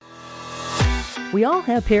We all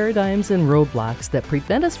have paradigms and roadblocks that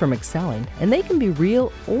prevent us from excelling, and they can be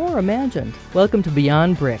real or imagined. Welcome to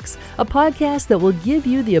Beyond Bricks, a podcast that will give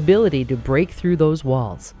you the ability to break through those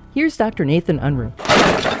walls. Here's Dr. Nathan Unruh.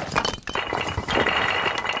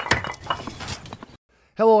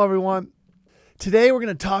 Hello, everyone. Today, we're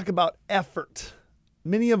going to talk about effort.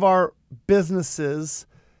 Many of our businesses,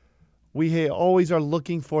 we always are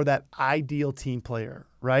looking for that ideal team player,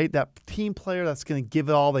 right? That team player that's going to give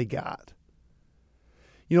it all they got.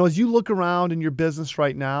 You know, as you look around in your business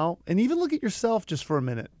right now, and even look at yourself just for a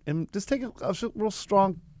minute, and just take a real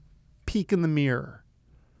strong peek in the mirror.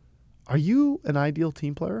 Are you an ideal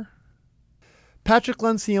team player? Patrick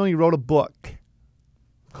Lencioni wrote a book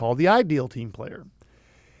called The Ideal Team Player.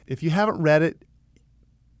 If you haven't read it,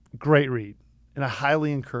 great read, and I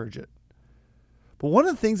highly encourage it. But one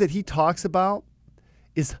of the things that he talks about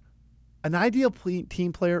is an ideal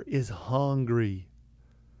team player is hungry.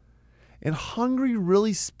 And hungry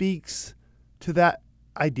really speaks to that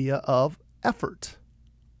idea of effort.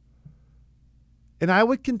 And I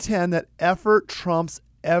would contend that effort trumps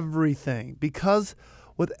everything, because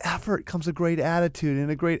with effort comes a great attitude,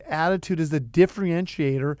 and a great attitude is the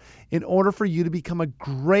differentiator in order for you to become a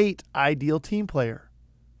great ideal team player.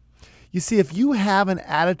 You see, if you have an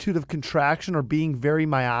attitude of contraction or being very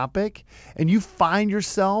myopic, and you find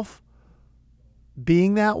yourself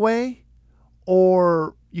being that way,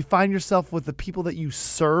 or you find yourself with the people that you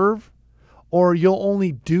serve, or you'll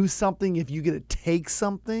only do something if you get to take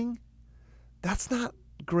something, that's not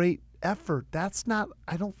great effort. That's not,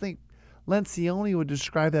 I don't think Lencioni would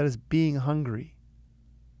describe that as being hungry.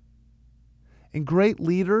 And great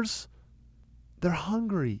leaders, they're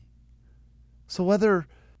hungry. So whether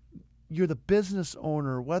you're the business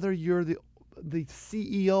owner, whether you're the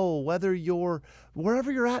CEO, whether you're wherever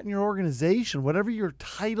you're at in your organization, whatever your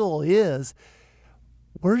title is,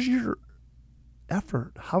 where's your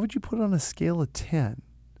effort? How would you put it on a scale of 10?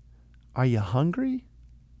 Are you hungry?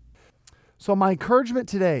 So my encouragement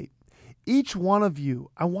today, each one of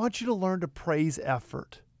you, I want you to learn to praise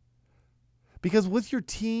effort. Because with your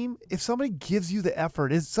team, if somebody gives you the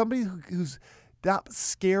effort, is somebody who's not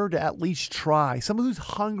scared to at least try, somebody who's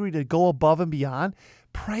hungry to go above and beyond,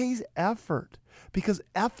 praise effort. Because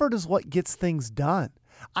effort is what gets things done.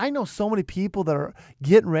 I know so many people that are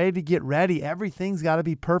getting ready to get ready. Everything's got to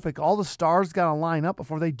be perfect. All the stars got to line up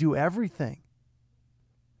before they do everything.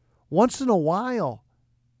 Once in a while,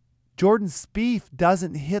 Jordan Spieth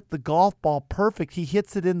doesn't hit the golf ball perfect. He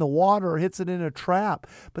hits it in the water or hits it in a trap.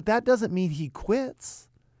 But that doesn't mean he quits.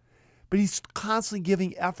 But he's constantly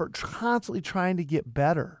giving effort, constantly trying to get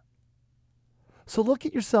better. So look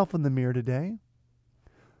at yourself in the mirror today.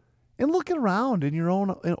 And look around in your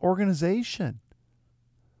own organization.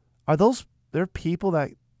 Are there people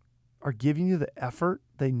that are giving you the effort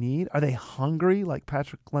they need? Are they hungry, like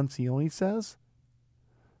Patrick Lencioni says?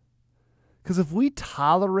 Because if we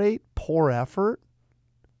tolerate poor effort,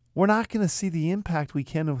 we're not going to see the impact we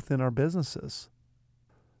can within our businesses.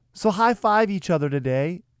 So high five each other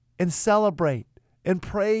today and celebrate and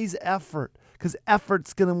praise effort, because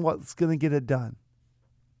effort's what's going to get it done.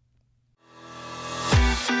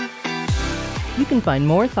 You can find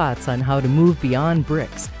more thoughts on how to move beyond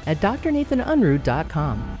bricks at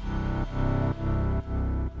drnathanunruh.com.